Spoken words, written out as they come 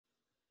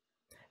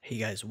Hey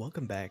guys,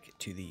 welcome back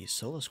to the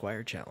Solo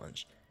Squire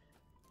challenge.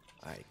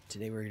 Alright,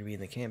 today we're going to be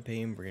in the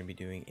campaign. We're going to be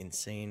doing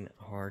Insane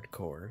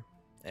Hardcore.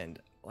 And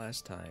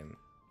last time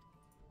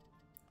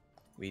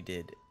we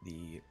did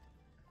I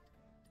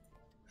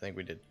think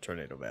we did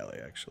Tornado Valley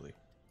actually.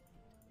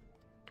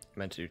 I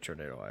meant to do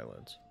Tornado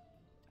Highlands.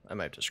 I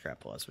might have to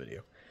scrap the last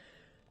video.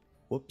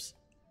 Whoops.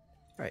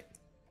 Alright,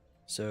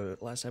 so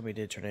last time we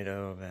did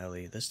Tornado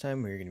Valley. This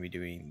time we're going to be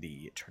doing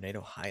the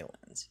Tornado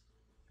Highlands.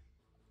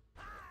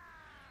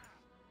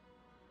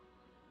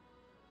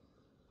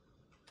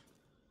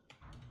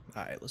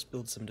 Alright, let's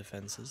build some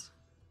defenses.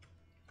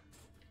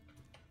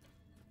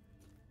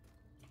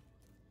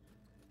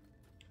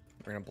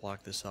 We're going to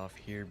block this off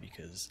here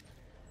because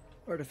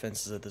our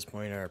defenses at this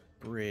point are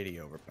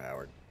pretty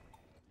overpowered.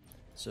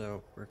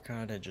 So we're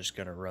kind of just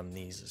going to run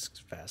these as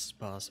fast as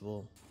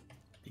possible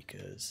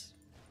because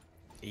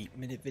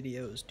 8-minute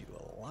videos do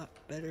a lot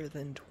better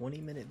than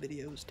 20-minute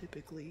videos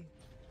typically.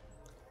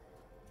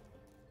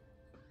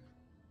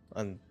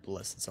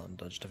 Unless it's on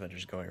Dungeon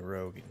Defenders going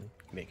rogue and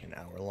make an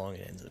hour long,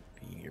 it ends up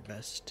being your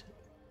best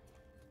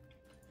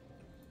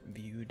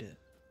viewed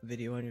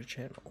video on your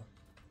channel.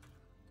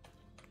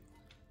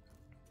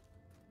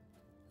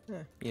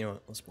 You know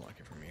what, let's block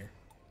it from here.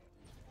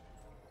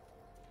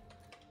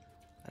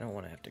 I don't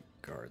want to have to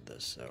guard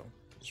this, so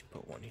just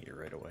put one here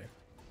right away.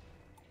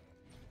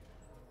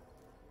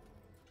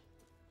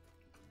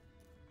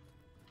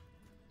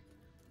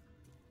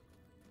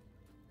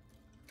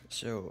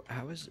 So,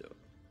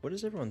 what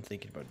is everyone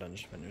thinking about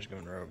Dungeon Defenders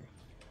going rogue?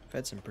 I've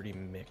had some pretty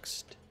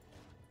mixed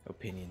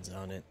opinions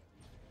on it.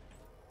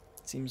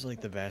 It seems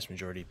like the vast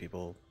majority of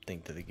people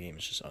think that the game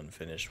is just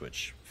unfinished,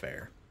 which,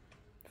 fair.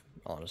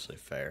 Honestly,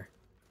 fair.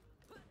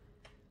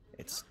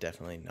 It's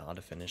definitely not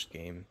a finished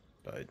game,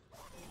 but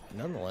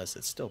nonetheless,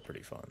 it's still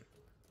pretty fun.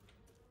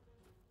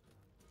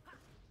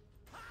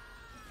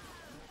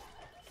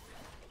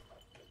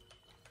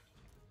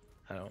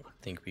 I don't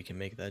think we can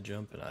make that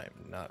jump, and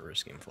I'm not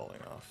risking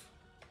falling off.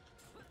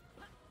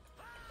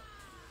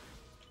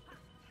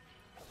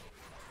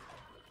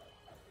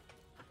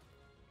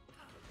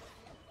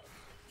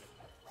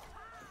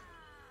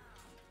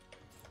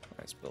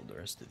 Let's build the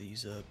rest of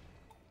these up.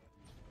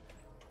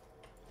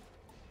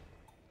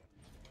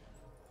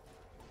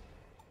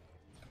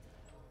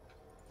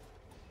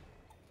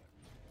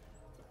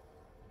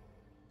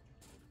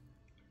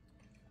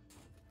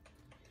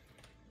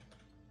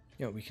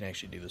 You know, we can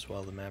actually do this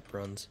while the map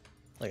runs.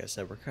 Like I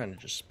said, we're kind of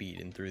just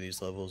speeding through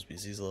these levels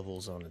because these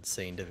levels on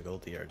insane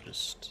difficulty are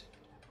just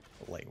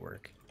light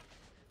work.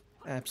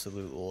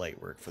 Absolute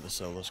light work for the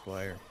Solo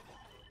Squire.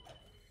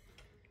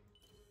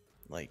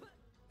 Like,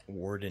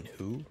 Warden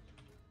who?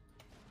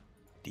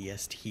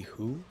 DST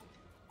who?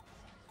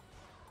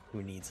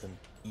 Who needs them?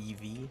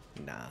 EV?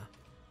 Nah.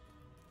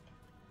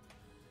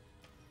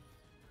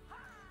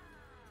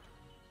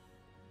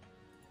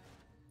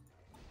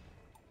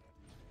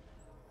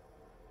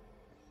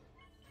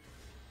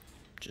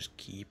 Just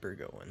keep her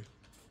going.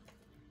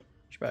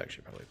 Should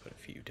actually probably put a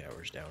few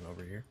towers down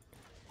over here.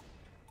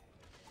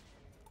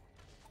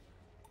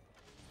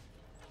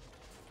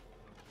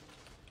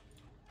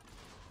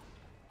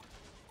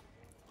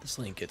 This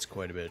lane gets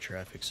quite a bit of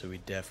traffic, so we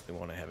definitely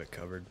want to have it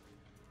covered.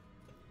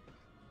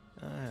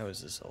 How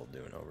is this all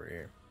doing over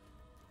here?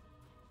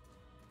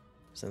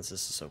 Since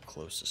this is so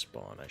close to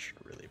spawn, I should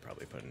really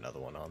probably put another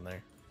one on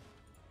there.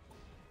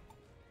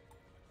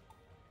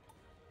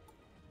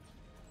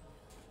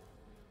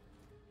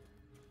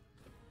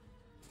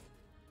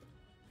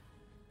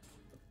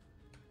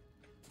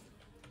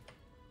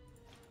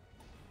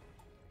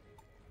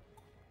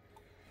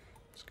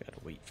 Just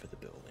gotta wait for the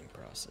building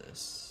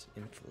process.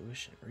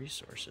 Influential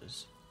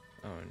resources.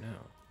 Oh no.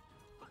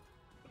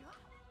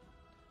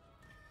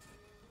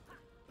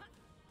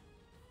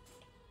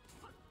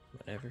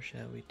 Whatever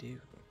shall we do?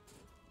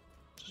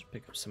 Just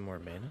pick up some more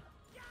mana.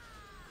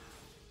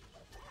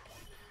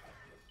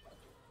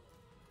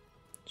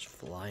 Just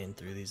flying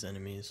through these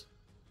enemies.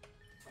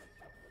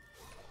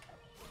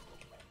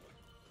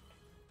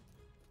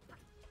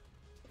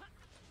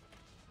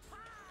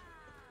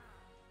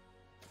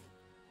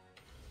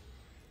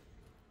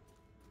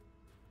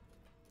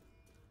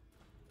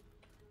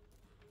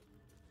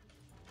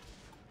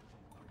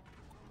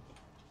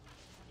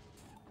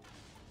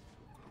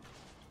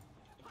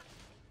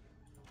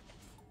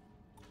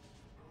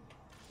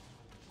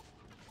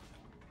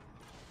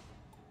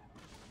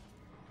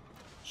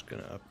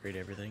 Gonna upgrade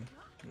everything.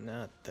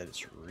 Not that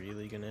it's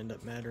really gonna end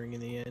up mattering in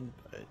the end,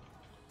 but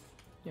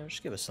you know,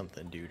 just give us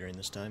something to do during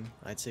this time.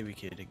 I'd say we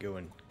could go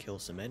and kill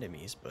some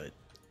enemies, but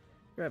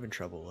we're having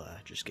trouble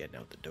just getting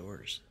out the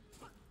doors.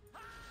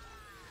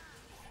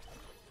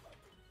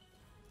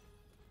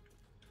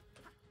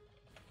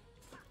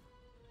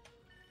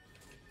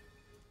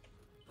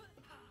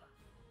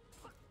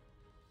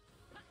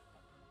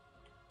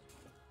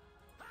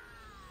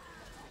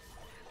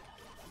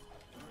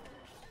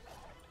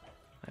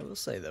 I will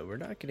say though, we're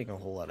not getting a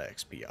whole lot of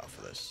XP off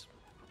of this,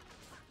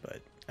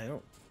 but I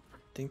don't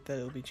think that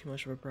it'll be too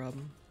much of a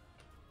problem.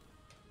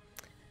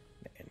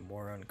 And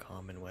more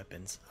uncommon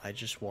weapons. I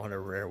just want a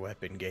rare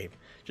weapon game.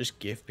 Just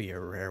give me a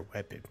rare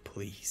weapon,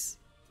 please.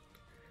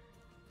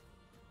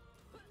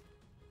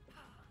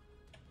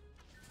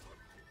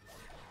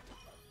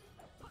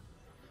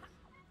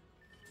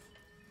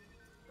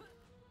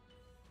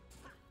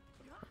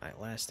 Alright,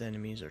 last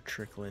enemies are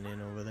trickling in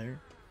over there.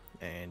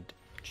 And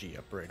G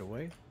up right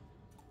away.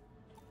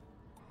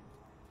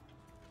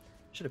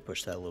 Should have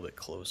pushed that a little bit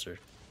closer.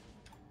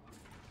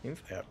 Even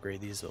if I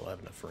upgrade these, they'll have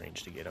enough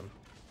range to get them.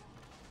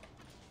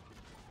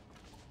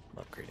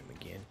 Upgrade them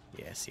again.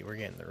 Yeah, see, we're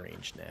getting the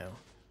range now.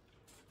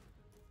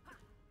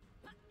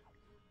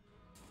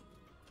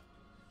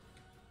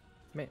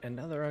 Man,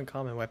 another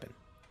uncommon weapon.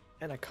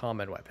 And a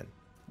common weapon.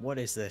 What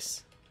is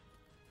this?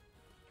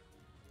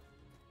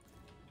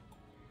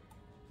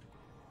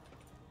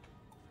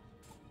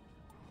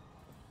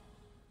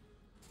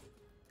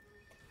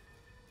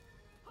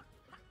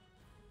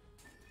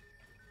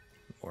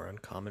 More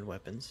uncommon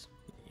weapons.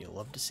 You'll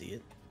love to see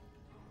it.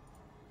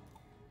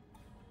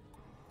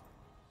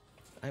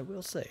 I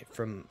will say,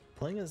 from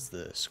playing as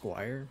the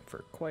Squire for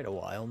quite a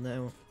while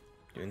now,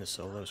 doing the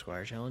Solo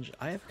Squire challenge,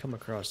 I have come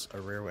across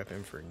a rare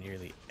weapon for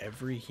nearly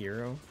every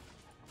hero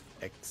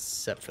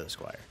except for the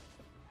Squire.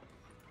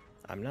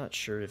 I'm not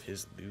sure if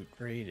his loot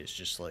rate is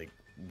just like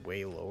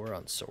way lower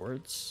on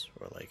swords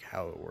or like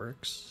how it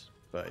works,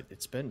 but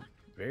it's been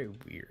very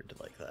weird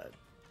like that.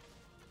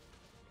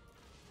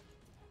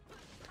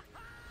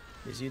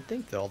 Because you'd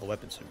think that all the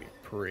weapons would be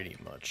pretty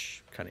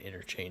much kind of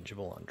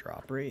interchangeable on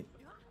drop rate,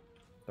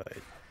 but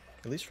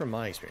at least from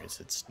my experience,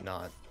 it's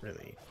not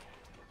really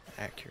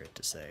accurate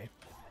to say.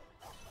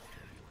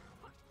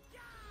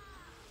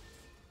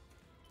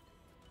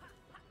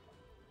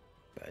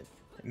 But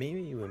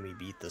maybe when we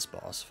beat this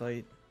boss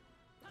fight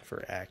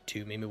for Act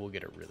 2, maybe we'll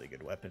get a really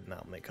good weapon and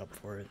that'll make up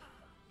for it.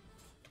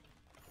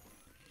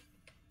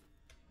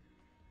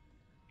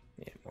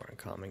 Yeah, more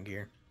uncommon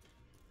gear.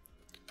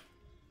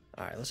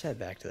 Alright, let's head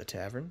back to the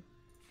tavern.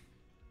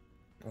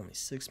 Only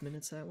 6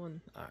 minutes, that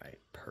one? Alright,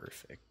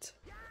 perfect.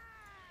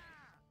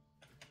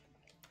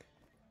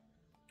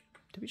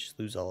 Did we just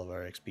lose all of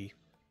our XP?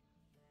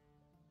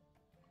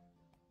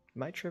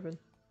 Am I tripping?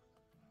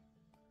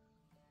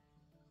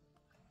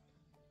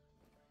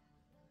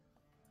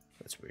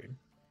 That's weird.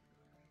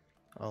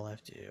 I'll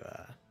have to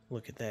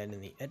look at that in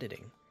the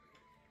editing.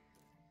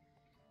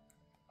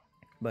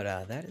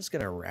 But that is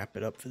going to wrap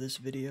it up for this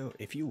video.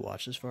 If you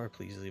watched this far,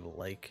 please leave a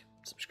like.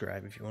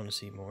 Subscribe if you want to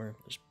see more.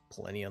 There's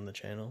plenty on the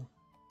channel.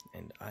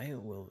 And I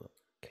will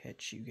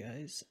catch you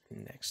guys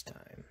next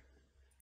time.